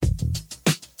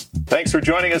Thanks for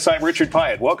joining us. I'm Richard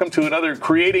Pyatt. Welcome to another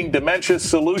Creating Dementia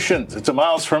Solutions. It's a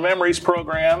Miles for Memories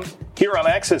program here on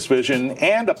Access Vision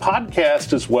and a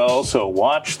podcast as well. So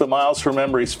watch the Miles for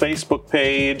Memories Facebook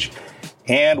page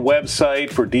and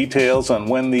website for details on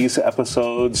when these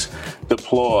episodes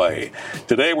deploy.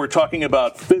 Today we're talking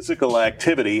about physical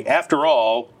activity. After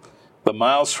all, the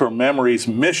Miles for Memories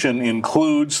mission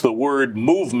includes the word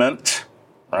movement,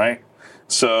 right?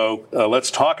 So let's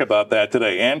talk about that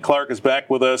today. Ann Clark is back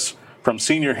with us from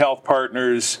Senior Health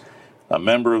Partners, a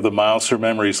member of the Miles for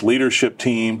Memories leadership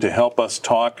team, to help us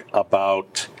talk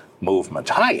about movement.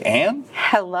 Hi, Ann.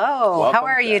 Hello. Welcome How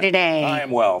are you today? I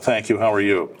am well, thank you. How are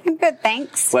you? I'm good,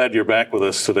 thanks. Glad you're back with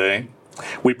us today.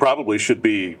 We probably should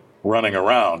be running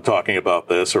around talking about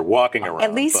this or walking around.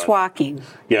 At least walking.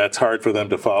 Yeah, it's hard for them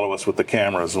to follow us with the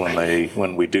cameras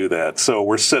when we do that. So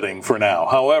we're sitting for now.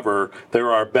 However,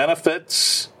 there are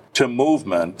benefits to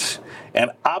movement,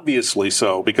 and obviously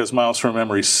so, because Miles for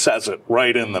Memory says it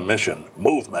right in the mission,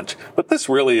 movement. But this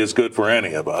really is good for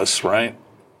any of us, right?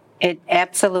 It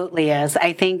absolutely is.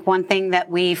 I think one thing that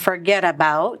we forget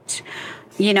about,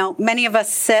 many of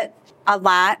us sit a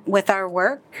lot with our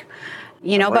work.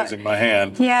 I'm raising my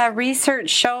hand. Yeah, research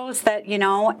shows that,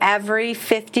 every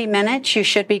 50 minutes you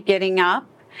should be getting up.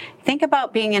 Think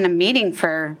about being in a meeting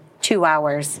for 2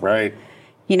 hours. Right.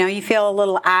 You feel a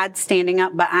little odd standing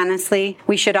up, but honestly,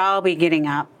 we should all be getting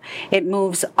up. It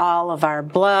moves all of our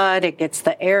blood. It gets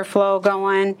the airflow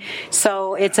going.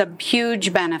 So it's a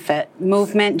huge benefit.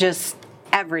 Movement, just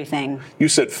everything. You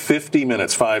said 50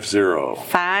 minutes, 50.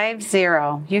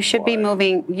 50. You should be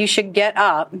moving. You should get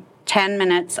up 10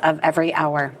 minutes of every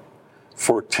hour.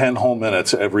 For 10 whole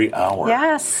minutes every hour?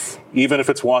 Yes. Even if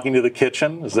it's walking to the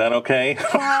kitchen? Is that okay?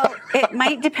 Well, it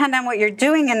might depend on what you're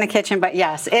doing in the kitchen, but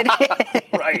yes, it is.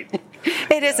 Right.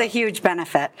 It is a huge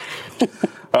benefit.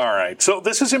 All right. So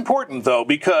this is important, though,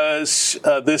 because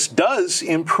this does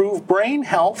improve brain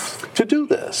health to do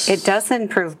this. It does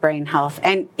improve brain health.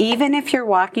 And even if you're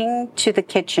walking to the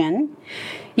kitchen,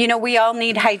 we all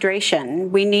need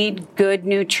hydration. We need good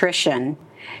nutrition,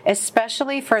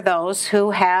 especially for those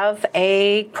who have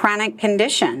a chronic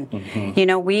condition.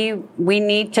 Mm-hmm. We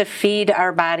need to feed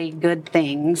our body good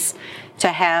things to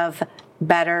have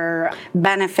better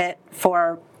benefit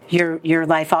for your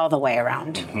life all the way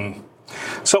around. Mm-hmm.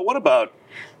 So what about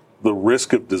the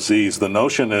risk of disease? The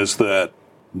notion is that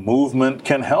movement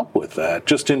can help with that,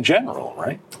 just in general,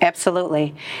 right?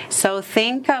 Absolutely. So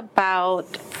think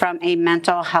about from a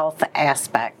mental health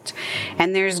aspect.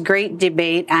 And there's great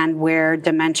debate on where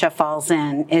dementia falls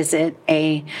in. Is it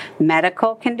a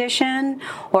medical condition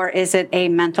or is it a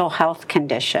mental health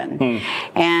condition?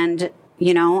 And,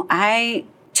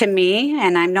 to me,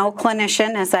 and I'm no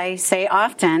clinician, as I say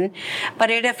often, but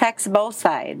it affects both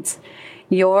sides.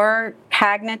 Your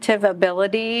cognitive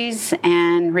abilities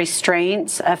and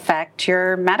restraints affect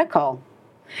your medical.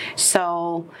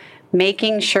 So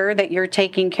making sure that you're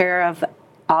taking care of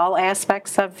all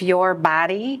aspects of your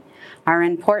body are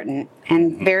important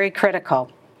and very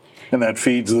critical. And that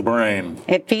feeds the brain.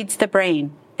 It feeds the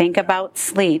brain. Think about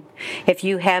sleep. If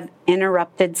you have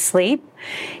interrupted sleep,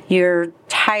 you're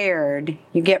tired,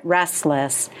 you get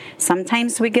restless.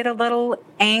 Sometimes we get a little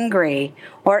angry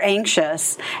or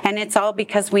anxious, and it's all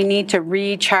because we need to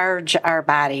recharge our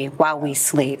body while we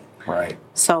sleep. Right.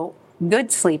 So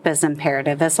good sleep is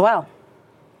imperative as well.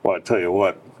 Well, I tell you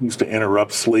what, I used to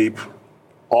interrupt sleep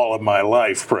all of my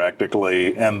life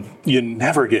practically, and you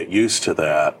never get used to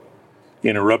that.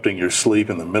 Interrupting your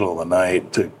sleep in the middle of the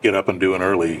night to get up and do an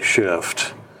early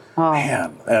shift. Oh.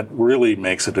 Man, that really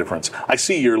makes a difference. I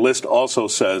see your list also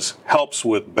says helps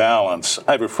with balance.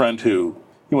 I have a friend who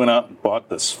went out and bought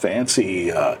this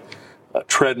fancy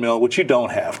treadmill, which you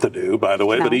don't have to do, by the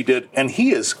way, but he did. And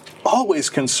he is always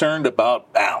concerned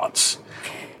about balance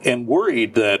and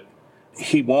worried that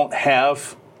he won't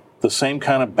have the same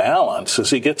kind of balance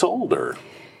as he gets older.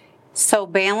 So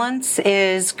balance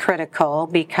is critical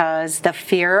because the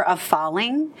fear of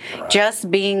falling, just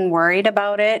being worried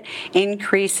about it,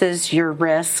 increases your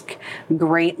risk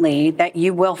greatly that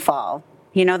you will fall.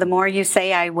 The more you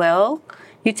say, I will,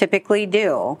 you typically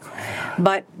do.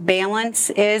 But balance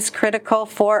is critical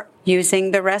for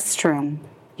using the restroom.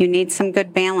 You need some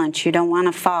good balance. You don't want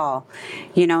to fall.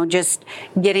 Just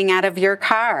getting out of your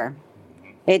car.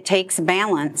 It takes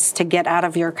balance to get out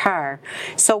of your car.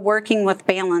 So working with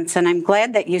balance, and I'm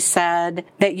glad that you said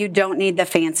that you don't need the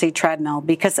fancy treadmill,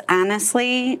 because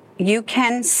honestly, you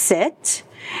can sit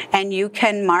and you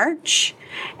can march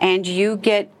and you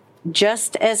get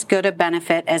just as good a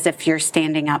benefit as if you're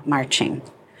standing up marching.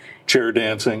 Chair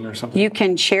dancing or something? You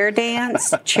can chair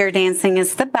dance. Chair dancing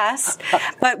is the best.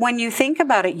 But when you think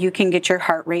about it, you can get your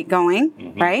heart rate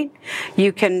going, right?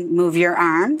 You can move your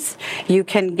arms. You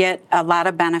can get a lot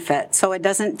of benefit. So it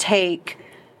doesn't take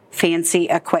fancy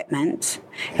equipment.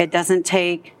 It doesn't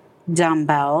take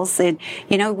dumbbells.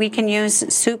 We can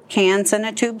use soup cans and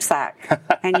a tube sock,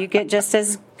 and you get just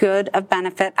as good a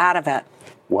benefit out of it.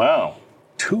 Wow.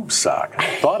 Tube sock. I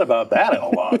haven't thought about that in a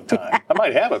long time. I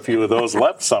might have a few of those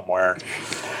left somewhere.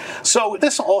 So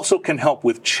this also can help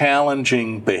with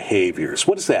challenging behaviors.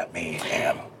 What does that mean,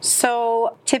 Ann?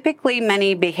 So typically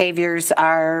many behaviors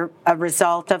are a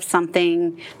result of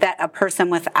something that a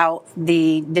person without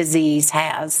the disease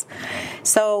has.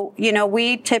 So,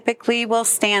 we typically will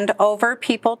stand over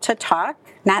people to talk,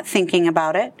 not thinking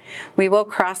about it. We will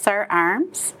cross our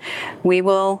arms. We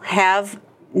will have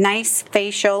nice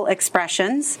facial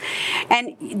expressions,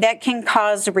 and that can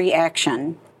cause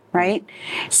reaction, right?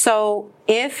 So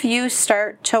if you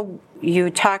you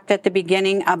talked at the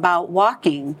beginning about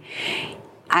walking.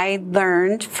 I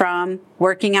learned from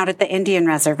working out at the Indian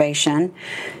reservation,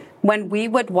 when we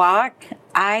would walk,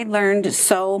 I learned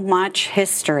so much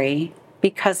history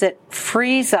because it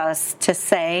frees us to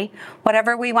say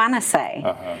whatever we want to say.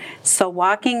 So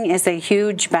walking is a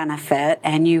huge benefit,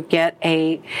 and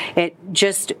it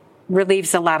just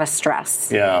relieves a lot of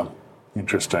stress. Yeah,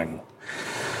 interesting.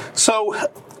 So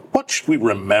what should we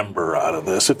remember out of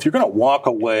this? If you're going to walk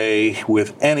away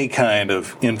with any kind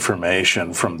of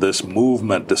information from this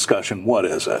movement discussion, what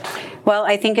is it? Well,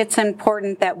 I think it's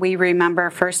important that we remember,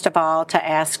 first of all, to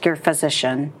ask your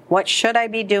physician, what should I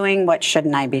be doing? What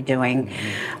shouldn't I be doing?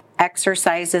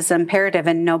 Exercise is imperative,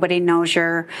 and nobody knows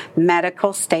your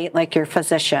medical state like your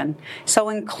physician. So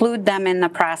include them in the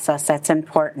process. That's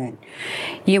important.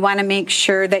 You want to make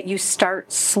sure that you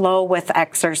start slow with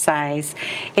exercise.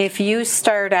 If you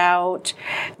start out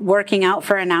working out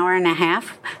for an hour and a half,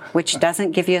 which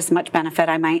doesn't give you as much benefit,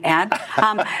 I might add,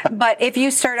 but if you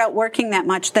start out working that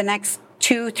much, the next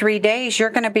 2-3 days,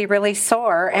 you're going to be really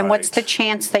sore. And what's the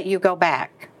chance that you go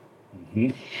back?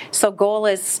 So goal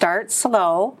is start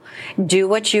slow, do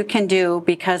what you can do,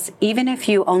 because even if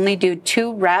you only do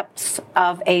 2 reps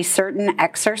of a certain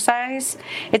exercise,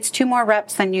 it's 2 more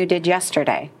reps than you did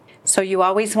yesterday. So you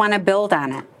always want to build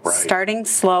on it. Right. Starting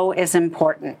slow is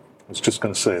important. I was just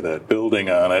going to say that, building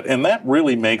on it. And that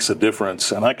really makes a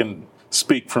difference. And I can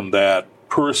speak from that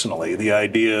personally, the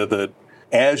idea that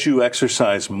as you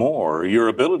exercise more, your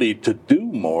ability to do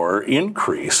more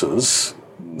increases,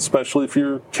 especially if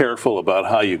you're careful about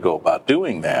how you go about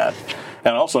doing that,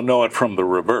 and also know it from the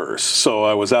reverse. So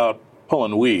I was out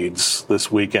pulling weeds this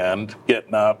weekend,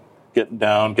 getting up, getting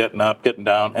down, getting up, getting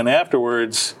down, and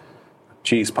afterwards,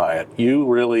 geez, Pyatt, you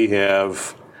really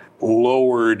have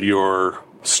lowered your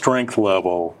strength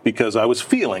level, because I was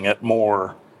feeling it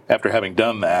more after having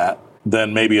done that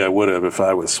than maybe I would have if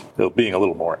I was being a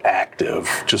little more active,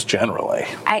 just generally.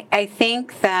 I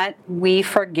think that we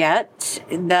forget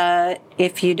the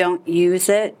if you don't use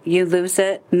it, you lose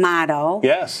it motto.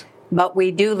 Yes. But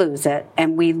we do lose it,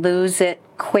 and we lose it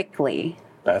quickly.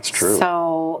 That's true.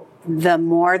 So the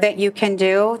more that you can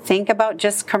do, think about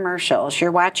just commercials.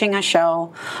 You're watching a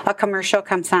show, a commercial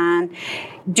comes on,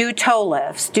 do toe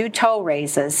lifts, do toe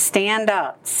raises, stand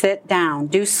up, sit down,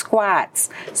 do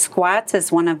squats. Squats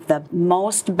is one of the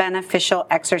most beneficial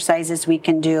exercises we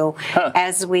can do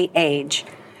as we age.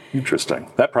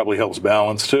 Interesting. That probably helps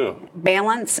balance too.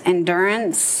 Balance,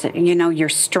 endurance, your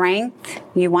strength,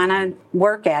 you want to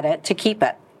work at it to keep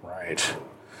it. Right.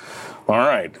 All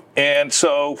right. And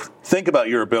so think about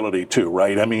your ability too,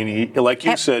 right? I mean, like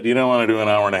you said, you don't want to do an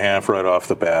hour and a half right off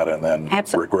the bat and then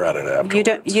regret it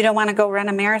afterwards. You don't want to go run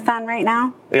a marathon right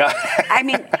now? Yeah. I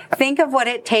mean, think of what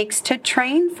it takes to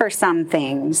train for some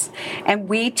things. And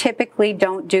we typically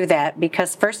don't do that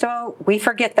because, first of all, we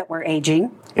forget that we're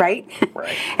aging, right?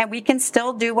 Right. And we can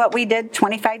still do what we did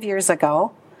 25 years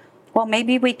ago. Well,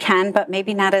 maybe we can, but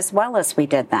maybe not as well as we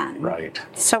did then. Right.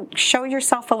 So show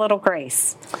yourself a little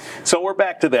grace. So we're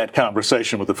back to that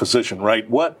conversation with the physician, right?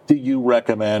 What do you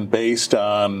recommend based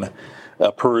on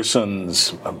a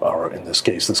person's, or in this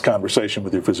case, this conversation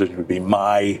with your physician would be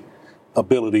my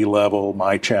ability level,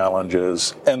 my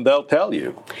challenges, and they'll tell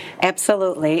you.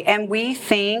 Absolutely. And we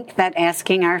think that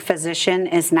asking our physician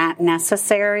is not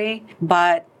necessary,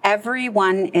 but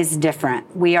everyone is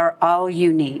different. We are all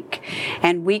unique.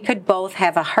 And we could both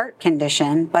have a heart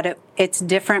condition, but it's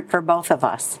different for both of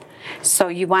us. So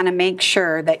you want to make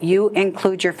sure that you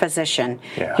include your physician.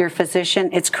 Yeah. Your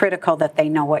physician, it's critical that they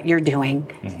know what you're doing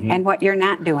and what you're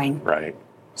not doing. Right.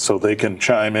 so they can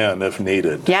chime in if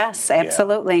needed. Yes,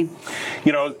 absolutely.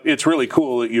 Yeah. It's really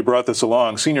cool that you brought this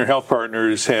along. Senior Health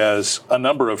Partners has a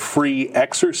number of free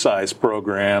exercise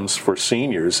programs for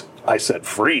seniors. I said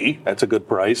free. That's a good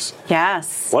price.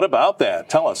 Yes. What about that?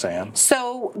 Tell us, Ann.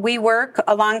 So we work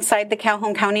alongside the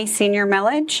Calhoun County Senior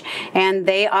Millage, and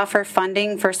they offer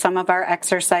funding for some of our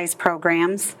exercise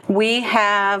programs. We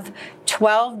have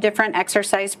 12 different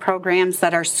exercise programs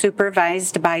that are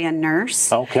supervised by a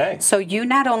nurse. Okay. So you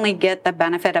not only get the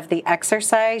benefit of the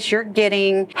exercise, you're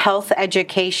getting health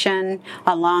education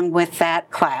along with that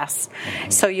class.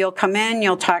 So you'll come in,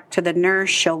 you'll talk to the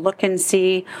nurse, she'll look and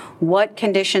see what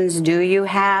conditions do you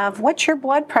have, what's your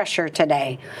blood pressure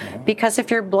today? Because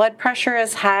if your blood pressure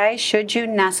is high, should you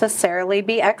necessarily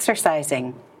be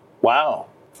exercising? Wow.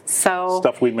 So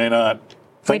stuff we may not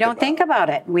we don't think about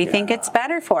it. We think it's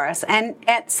better for us. And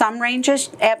at some ranges,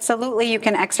 absolutely, you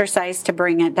can exercise to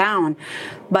bring it down.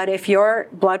 But if your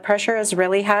blood pressure is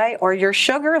really high or your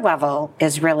sugar level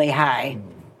is really high,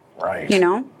 right.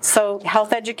 So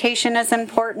health education is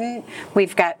important.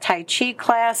 We've got Tai Chi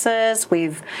classes.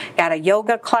 We've got a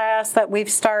yoga class that we've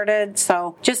started.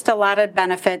 So just a lot of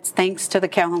benefits thanks to the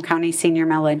Calhoun County Senior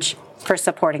Millage for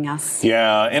supporting us.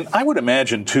 Yeah, and I would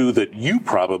imagine, too, that you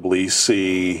probably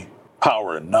see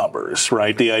power in numbers,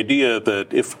 right? The idea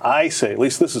that if I say, at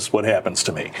least this is what happens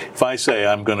to me, if I say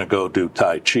I'm going to go do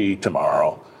Tai Chi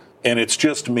tomorrow, and it's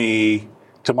just me,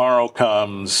 tomorrow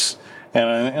comes,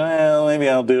 and maybe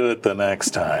I'll do it the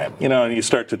next time, and you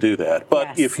start to do that.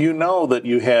 But if you know that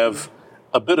you have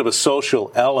a bit of a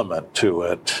social element to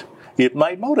it, it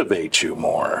might motivate you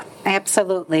more.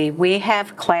 Absolutely. We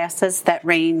have classes that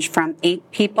range from 8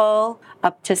 people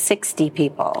up to 60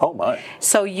 people. Oh my.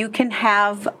 So you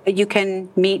can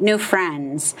meet new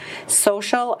friends.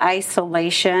 Social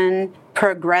isolation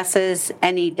progresses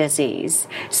any disease.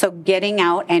 So getting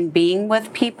out and being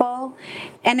with people.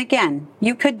 And again,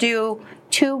 you could do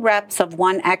 2 reps of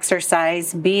one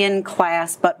exercise, be in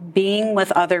class, but being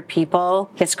with other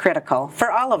people is critical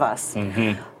for all of us.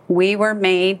 Mm-hmm. We were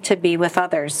made to be with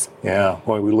others. Yeah,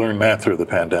 well, we learned that through the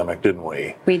pandemic, didn't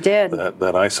we? We did.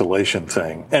 That isolation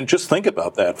thing. And just think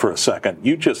about that for a second.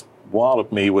 You just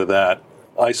walloped me with that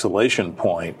isolation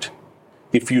point.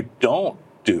 If you don't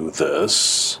do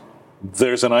this,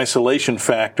 there's an isolation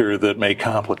factor that may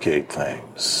complicate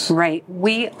things. Right.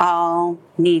 We all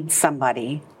need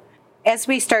somebody. As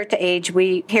we start to age,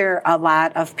 we hear a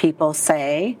lot of people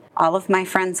say, all of my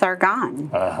friends are gone.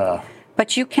 Uh-huh.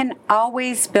 But you can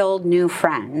always build new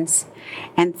friends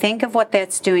and think of what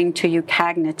that's doing to you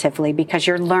cognitively because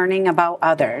you're learning about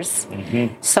others.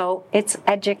 Mm-hmm. So it's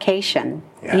education,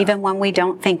 even when we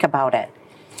don't think about it.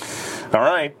 All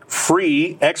right.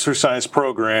 Free exercise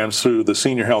programs through the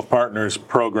Senior Health Partners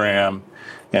program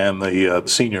and the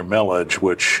Senior Millage,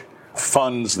 which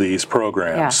funds these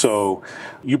programs. Yes. So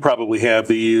you probably have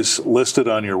these listed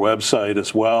on your website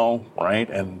as well, right?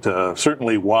 And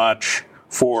certainly watch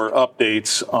for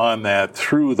updates on that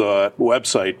through the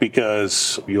website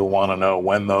because you'll want to know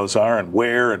when those are and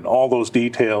where, and all those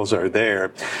details are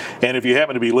there. And if you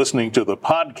happen to be listening to the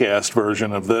podcast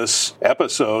version of this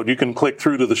episode, you can click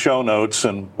through to the show notes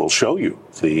and we'll show you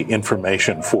the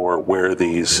information for where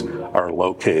these are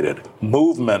located.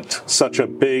 Movement, such a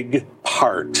big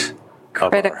part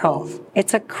of our health.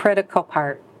 It's a critical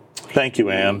part. Thank you,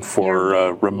 Ann,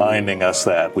 for reminding us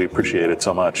that. We appreciate it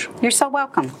so much. You're so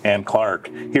welcome. Ann Clark,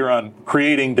 here on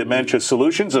Creating Dementia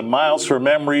Solutions, a Miles for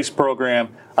Memories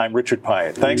program. I'm Richard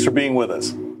Pyatt. Thanks for being with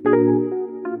us.